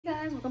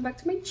guys, welcome back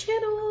to my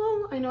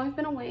channel. I know I've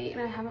been away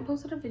and I haven't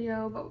posted a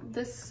video, but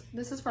this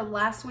is for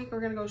last week.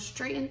 We're gonna go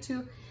straight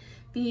into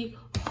the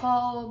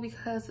haul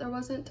because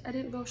I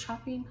didn't go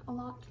shopping a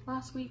lot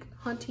last week,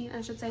 hunting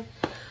I should say.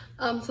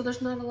 So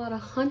there's not a lot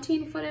of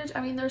hunting footage.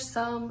 I mean, there's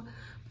some,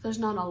 but there's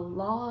not a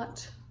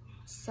lot.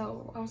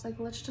 So I was like,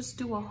 let's just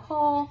do a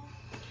haul.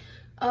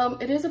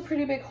 It is a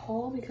pretty big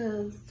haul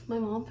because my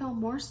mom found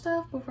more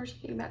stuff before she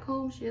came back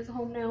home. She is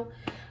home now.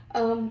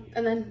 And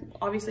then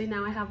obviously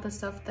now I have the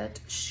stuff that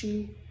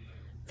she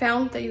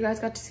found that you guys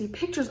got to see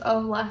pictures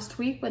of last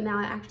week, but now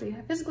I actually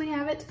physically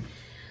have it.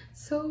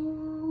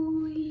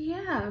 So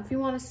yeah, if you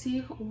want to see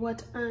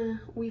what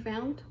we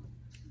found,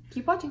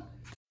 keep watching.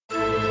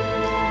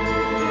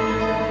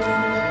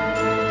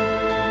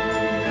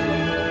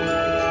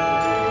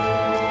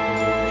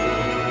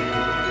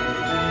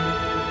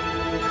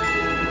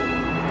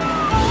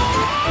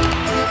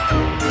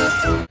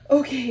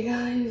 Okay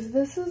guys,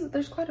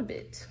 there's quite a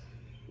bit.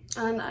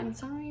 And I'm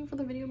sorry for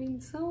the video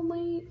being so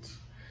late.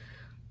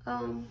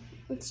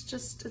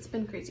 It's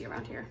been crazy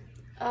around here.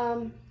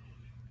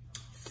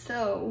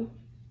 So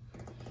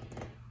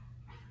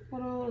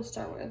what do I want to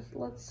start with?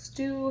 Let's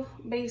do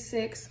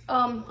basics.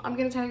 I'm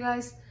gonna tell you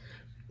guys,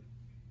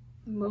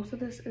 most of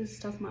this is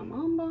stuff my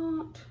mom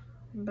bought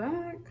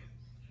back.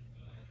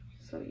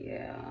 So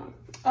yeah.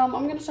 I'm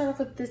gonna start off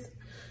with this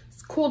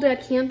Cool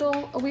Dad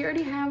candle. We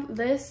already have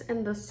this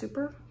and the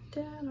Super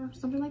Dad or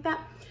something like that.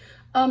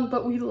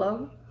 But we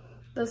love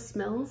the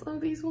smells of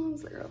these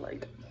ones. They're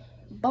like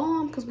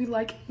bomb because we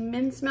like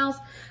mint smells.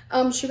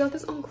 She got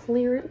this on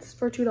clearance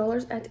for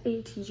 $2 at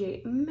a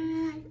TJ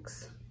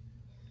Maxx.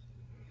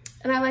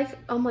 And I'm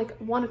like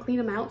want to clean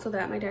them out so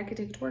that my dad could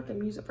take it to work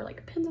and use it for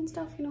like pins and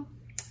stuff, you know.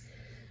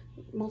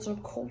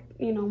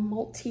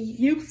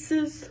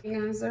 Multi-uses.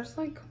 Guys, there's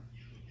like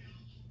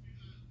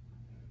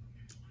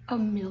a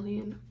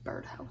million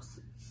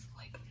birdhouses,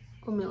 like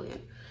a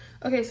million.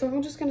 Okay, so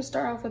I'm just gonna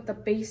start off with the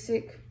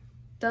basic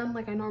done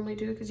like I normally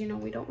do because you know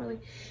we don't really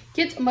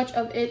get much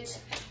of it.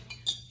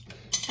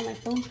 And my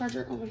phone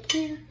charger over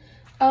here.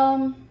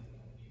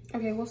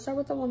 Okay, we'll start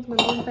with the ones my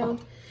mom found.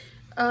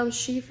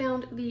 She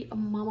found the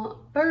mama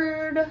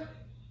bird.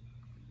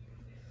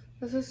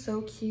 This is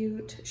so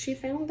cute. She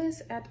found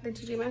this at the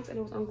TJ Maxx and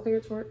it was on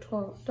clearance for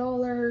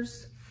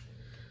 $12.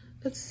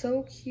 It's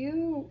so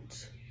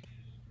cute.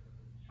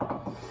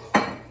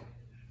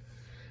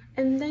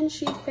 And then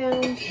she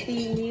found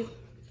the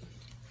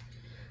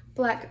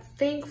Black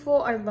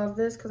Thankful. I love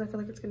this because I feel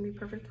like it's gonna be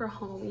perfect for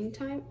Halloween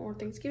time or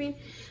Thanksgiving.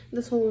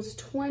 This one was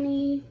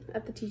 $20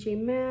 at the TJ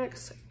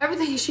Maxx.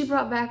 Everything she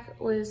brought back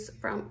was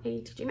from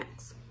a TJ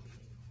Maxx.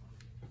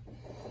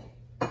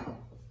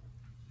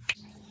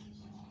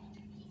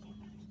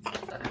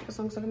 The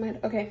song stuck in my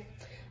head. Okay.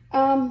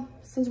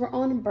 Since we're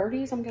on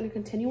birdies, I'm gonna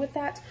continue with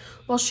that.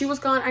 While she was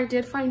gone, I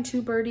did find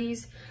 2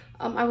 birdies.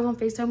 I was on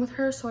FaceTime with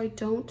her, so I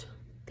don't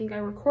think I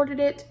recorded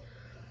it.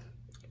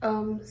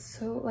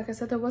 So like I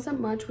said, there wasn't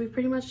much. We've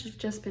pretty much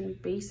just been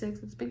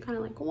basics. It's been kind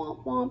of like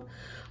womp womp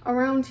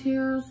around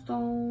here.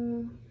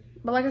 So,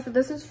 but like I said,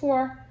 this is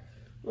for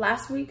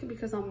last week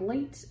because I'm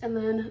late. And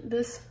then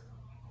this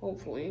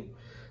hopefully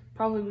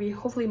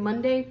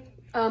Monday,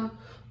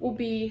 will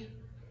be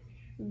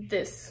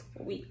this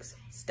week's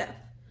stuff.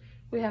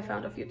 We have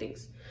found a few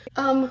things.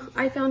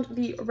 I found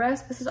the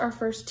rest. This is our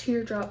first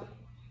teardrop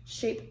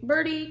shape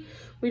birdie.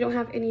 We don't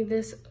have any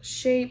this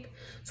shape,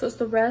 so it's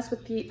the rest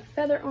with the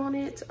feather on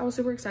it. I was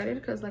super excited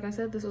because like I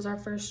said, this was our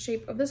first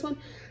shape of this one.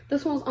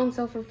 This one was on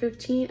sale for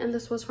 $15 and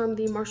this was from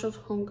the Marshall's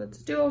Home Goods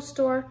Duo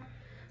store.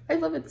 I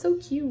love it, so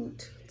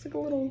cute. It's like a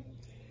little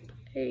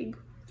egg.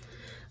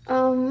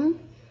 And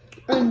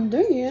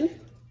then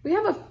we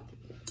have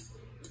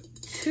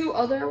 2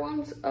 other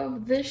ones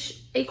of this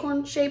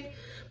acorn shape,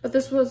 but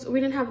we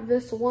didn't have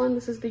this one.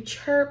 This is the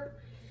Chirp.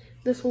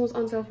 This one was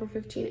on sale for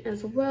 $15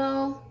 as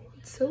well.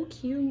 It's so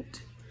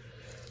cute.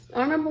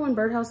 I remember when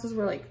birdhouses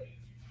were like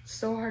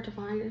so hard to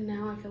find, and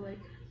now I feel like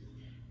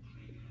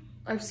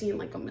I've seen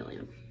like a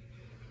million.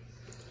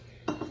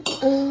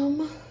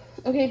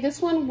 Okay,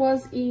 this one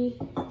was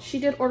she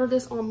did order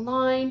this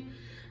online.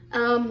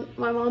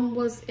 My mom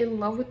was in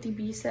love with the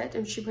bee set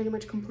and she pretty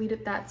much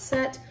completed that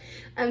set.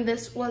 And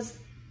this was,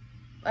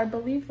 I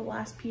believe, the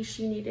last piece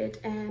she needed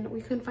and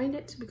we couldn't find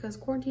it because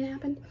quarantine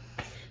happened.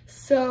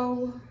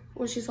 So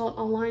when she saw it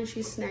online,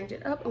 she snagged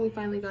it up and we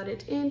finally got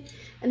it in.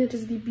 And it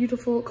is the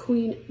beautiful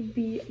Queen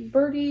Bee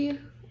Birdie,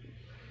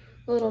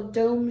 a little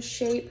dome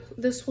shape.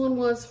 This one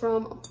was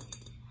from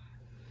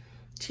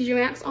TJ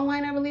Maxx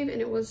online, I believe, and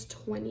it was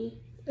 $20.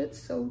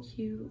 It's so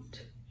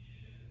cute.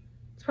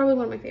 It's probably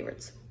one of my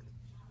favorites.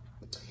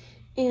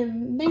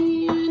 And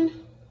then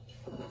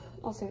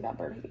I'll save that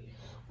birdie.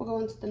 We'll go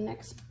into the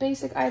next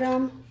basic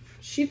item.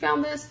 She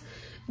found this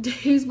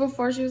days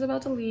before she was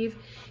about to leave.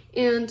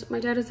 And my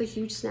dad is a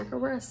huge snacker.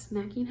 We're a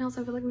snacking house.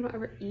 I feel like we don't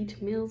ever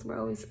eat meals. We're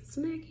always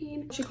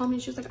snacking. She called me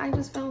and she was like, I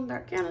just found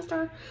that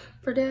canister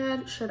for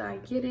dad. Should I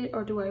get it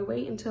or do I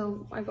wait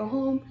until I go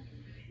home?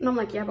 And I'm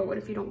like, yeah, but what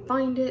if you don't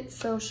find it?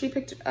 So she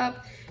picked it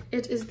up.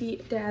 It is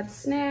the Dad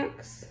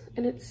Snacks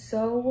and it's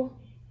so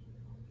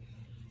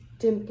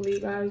dimply,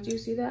 guys. Do you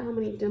see that? How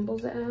many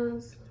dimples it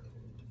has?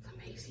 It's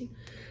amazing.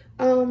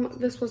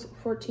 This was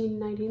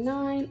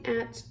 $14.99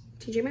 at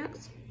TJ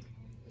Maxx.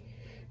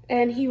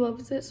 And he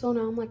loves it, so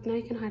now I'm like, now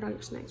you can hide all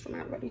your snacks from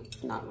everybody.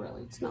 Not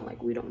really. It's not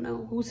like we don't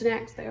know whose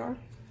snacks they are.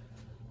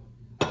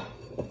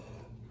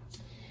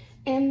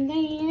 And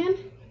then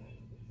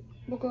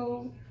we'll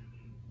go,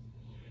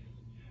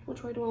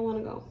 which way do I want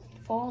to go?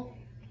 Fall?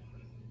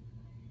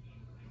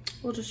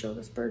 We'll just show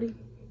this birdie.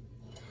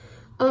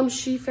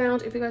 She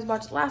found, if you guys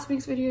watched last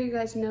week's video, you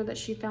guys know that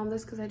she found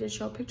this because I did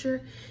show a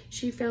picture.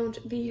 She found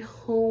the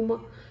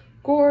home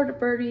gourd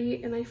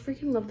birdie, and I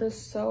freaking love this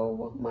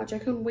so much. I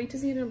couldn't wait to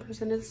see it in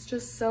person. It's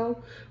just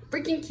so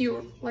freaking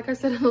cute. Like I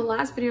said in the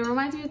last video, it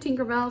reminds me of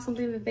Tinkerbell,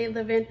 something that they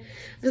live in.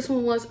 This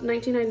one was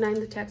 $19.99,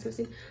 the tax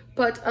missing,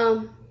 but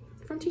from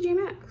TJ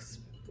Maxx.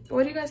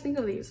 What do you guys think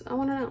of these? I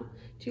want to know.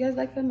 Do you guys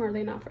like them, or are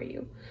they not for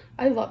you?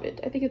 I love it.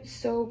 I think it's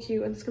so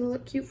cute, and it's gonna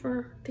look cute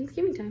for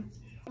Thanksgiving time.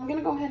 I'm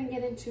gonna go ahead and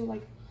get into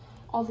like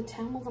all the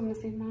towels. I'm gonna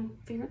save my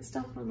favorite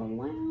stuff for the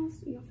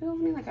last. You feel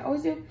me? Like I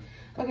always do.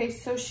 Okay,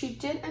 so she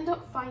did end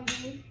up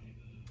finding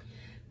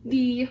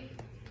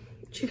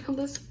she found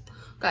this,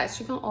 guys.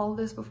 She found all of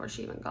this before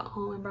she even got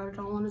home and brought it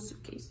all in a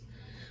suitcase.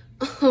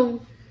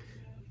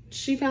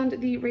 She found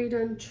the Rae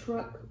Dunn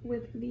truck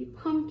with the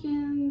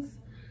pumpkins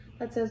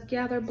that says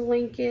 "Gather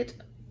Blanket,"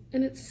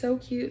 and it's so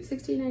cute.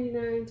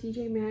 $16.99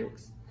 TJ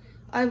Maxx.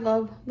 I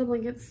love the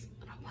blankets.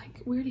 I'm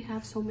like, we already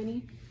have so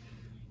many.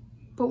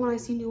 But when I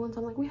see new ones,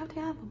 I'm like, we have to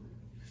have them.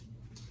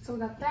 So we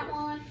got that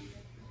one.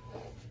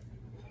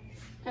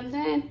 And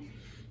then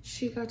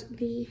she found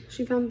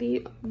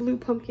the blue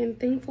pumpkin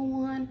thankful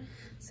one.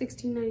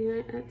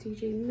 $16.99 at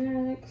TJ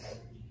Maxx.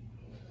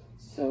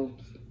 So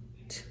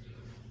cute.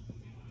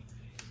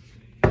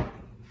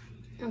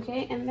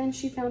 Okay, and then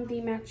she found the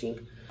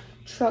matching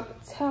truck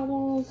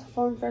towels,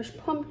 Farm Fresh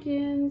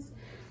pumpkins.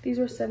 These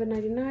were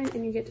 $7.99,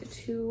 and you get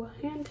 2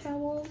 hand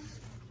towels.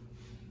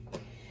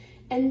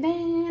 And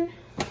then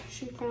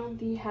she found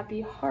the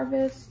Happy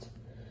Harvest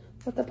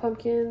with the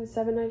pumpkin,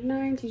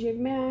 $7.99 TJ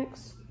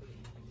Maxx.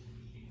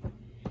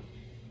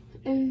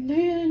 And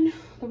then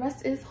the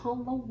rest is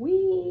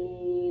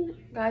Halloween.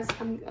 Guys,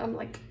 I'm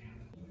like,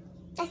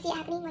 I see it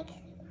happening. Like,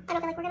 I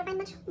don't feel like we're gonna find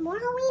much more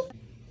Halloween.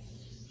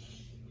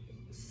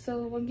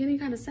 So I'm getting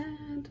kind of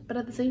sad, but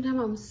at the same time,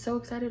 I'm so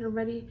excited and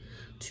ready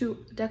to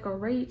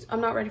decorate.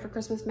 I'm not ready for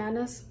Christmas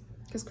madness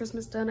because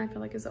Christmas done, I feel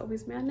like, is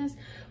always madness.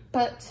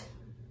 But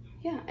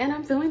yeah, and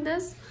I'm filming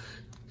this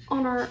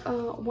on our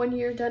 1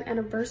 year done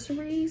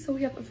anniversary. So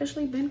we have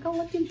officially been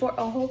collecting for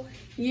a whole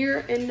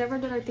year, and never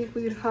did I think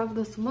we would have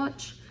this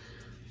much.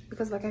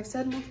 Because like I've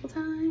said multiple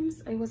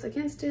times, I was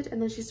against it,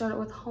 and then she started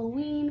with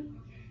Halloween.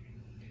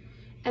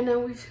 And now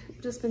we've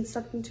just been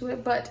stuck into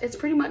it, but it's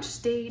pretty much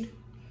stayed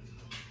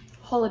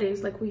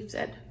holidays like we've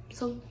said.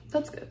 So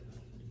that's good.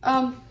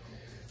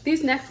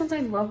 These next ones, I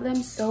love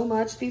them so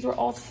much. These are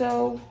 $6.99.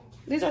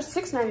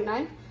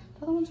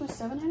 The other ones were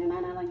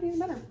 $7.99. I like these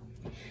better.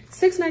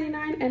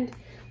 $6.99, and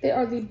they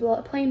are the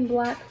plain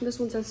black. This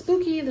one says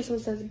spooky, this one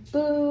says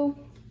boo.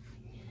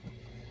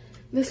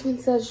 This one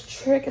says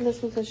trick, and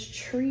this one says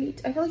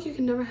treat. I feel like you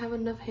can never have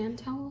enough hand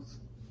towels,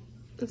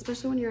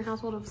 especially when you're a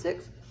household of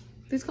 6.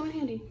 These come in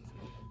handy.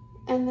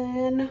 And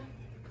then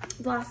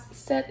the last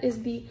set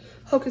is the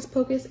Hocus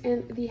Pocus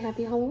and the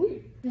Happy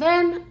Halloween.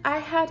 Then I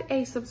had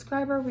a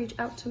subscriber reach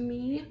out to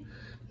me,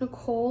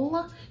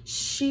 Nicole.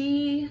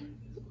 She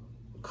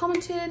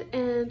commented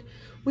and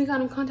we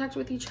got in contact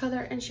with each other,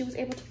 and she was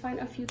able to find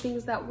a few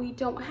things that we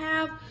don't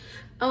have.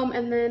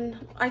 And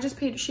then I just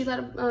paid, she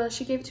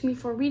gave it to me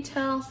for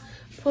retail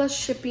plus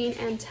shipping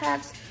and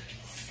tax.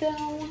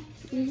 So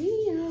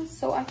yeah,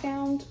 so I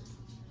found,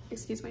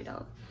 excuse my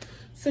dog.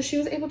 So she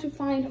was able to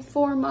find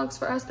 4 mugs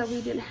for us that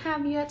we didn't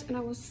have yet, and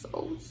I was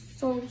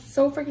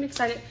so freaking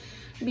excited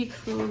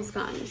because,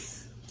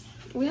 guys,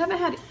 we haven't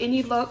had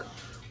any luck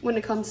when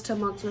it comes to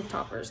mugs with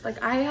toppers.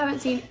 Like, I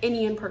haven't seen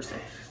any in person.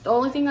 The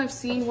only thing I've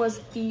seen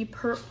was the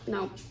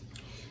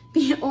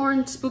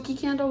orange spooky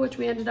candle, which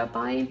we ended up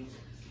buying.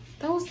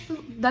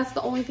 That's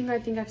the only thing I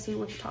think I've seen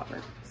with the topper.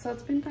 So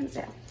it's been kind of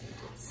sad.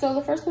 So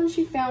the first one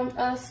she found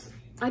us,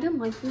 I didn't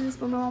like this,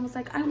 but my mom was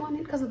like, I want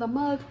it because of the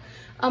mug.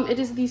 It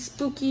is the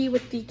spooky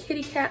with the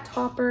kitty cat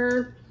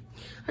topper.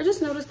 I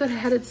just noticed that it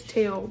had its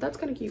tail. That's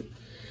kind of cute.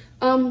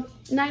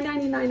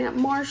 $9.99 at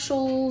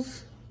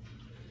Marshall's.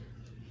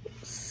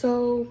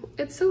 So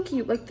it's so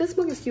cute. Like, this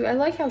mug is cute. I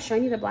like how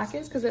shiny the black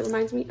is because it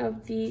reminds me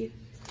of the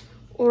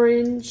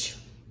orange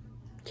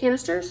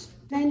canisters.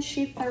 Then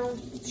she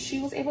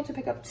was able to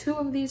pick up 2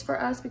 of these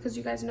for us because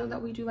you guys know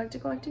that we do like to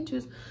collect in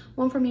 2s.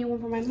 One for me and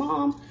one for my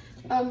mom.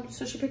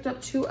 So she picked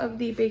up 2 of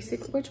the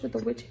basic witch with the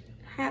witch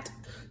hat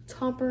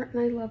topper, and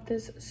I love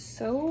this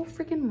so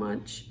freaking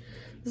much.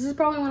 This is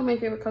probably one of my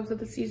favorite cups of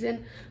the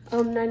season.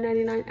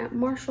 $9.99 at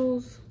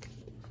Marshall's.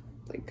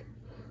 Like,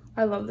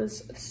 I love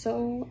this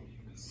so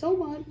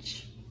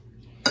much.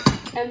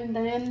 And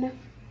then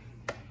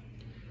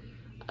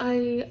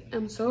I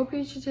am so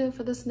appreciative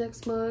for this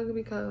next mug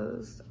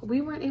because we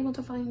weren't able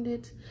to find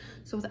it.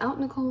 So without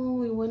Nicole,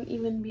 we wouldn't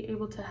even be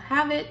able to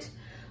have it.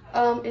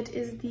 It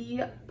is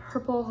the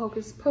purple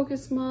Hocus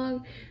Pocus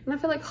mug. And I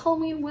feel like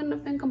Halloween wouldn't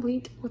have been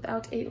complete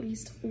without at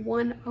least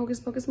one Hocus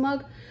Pocus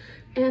mug.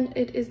 And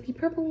it is the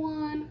purple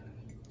one.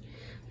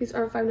 These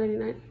are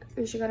 $5.99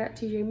 and she got it at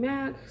TJ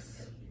Maxx.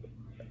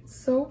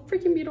 So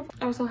freaking beautiful.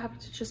 I was so happy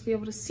to just be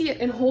able to see it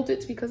and hold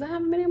it because we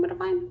haven't been able to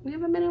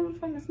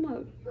find this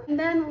mug. And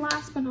then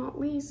last but not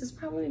least is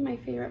probably my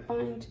favorite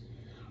find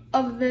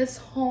of this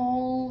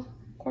haul.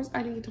 Of course, I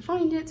didn't get to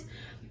find it,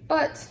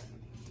 but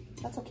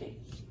that's okay.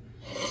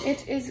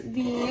 It is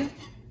the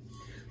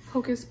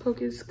Hocus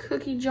Pocus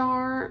cookie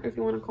jar, if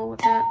you want to call it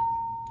that.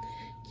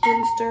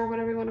 Canister,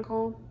 whatever you want to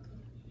call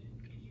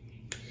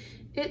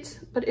it.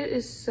 But it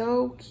is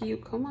so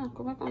cute. Come on,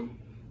 go back on.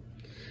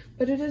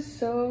 But it is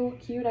so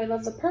cute. I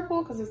love the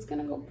purple because it's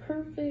gonna go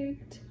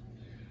perfect.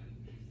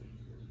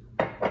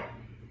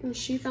 And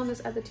she found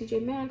this at the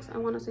TJ Maxx. I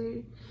want to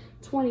say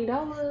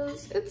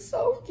 $20. It's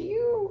so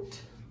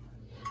cute.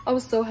 I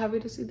was so happy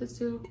to see this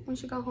too. When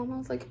she got home, I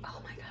was like,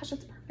 oh my gosh,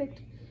 it's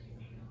perfect.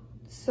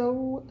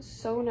 So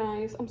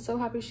nice. I'm so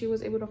happy she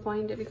was able to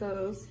find it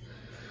because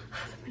I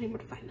haven't been able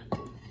to find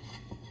nothing.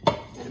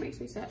 And it makes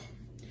me sad.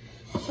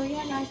 So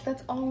yeah, guys,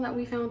 that's all that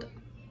we found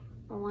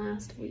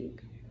last week.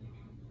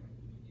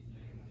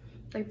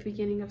 Like the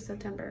beginning of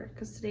September,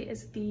 because today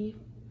is the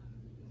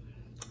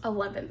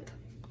 11th.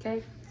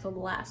 Okay, so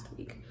last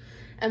week.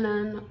 And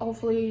then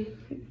hopefully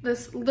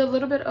the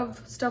little bit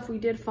of stuff we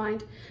did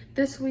find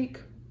this week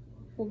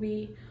will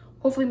be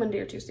hopefully Monday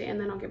or Tuesday,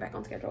 and then I'll get back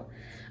on schedule.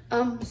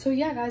 So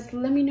yeah, guys,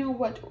 let me know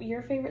what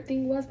your favorite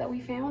thing was that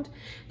we found.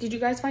 Did you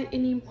guys find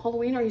any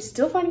Halloween? Are you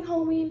still finding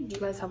Halloween? Do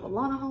you guys have a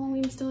lot of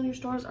Halloween still in your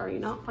stores? Are you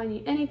not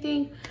finding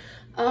anything?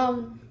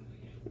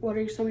 What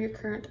are some of your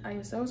current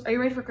ISOs? Are you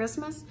ready for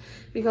Christmas?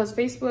 Because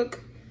Facebook,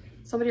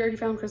 somebody already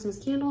found Christmas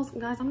candles.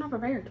 Guys, I'm not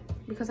prepared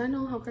because I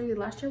know how crazy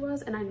last year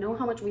was and I know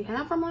how much we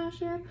have from last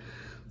year.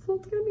 So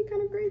it's gonna be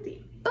kind of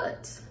crazy.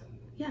 But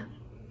yeah.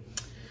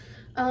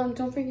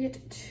 Don't forget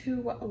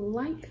to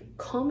like,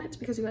 comment,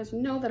 because you guys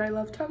know that I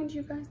love talking to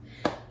you guys,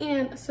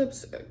 and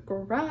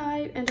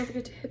subscribe, and don't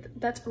forget to hit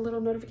that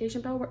little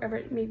notification bell wherever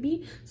it may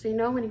be so you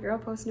know when your girl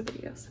posts new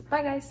videos.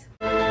 Bye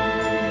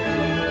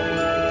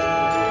guys.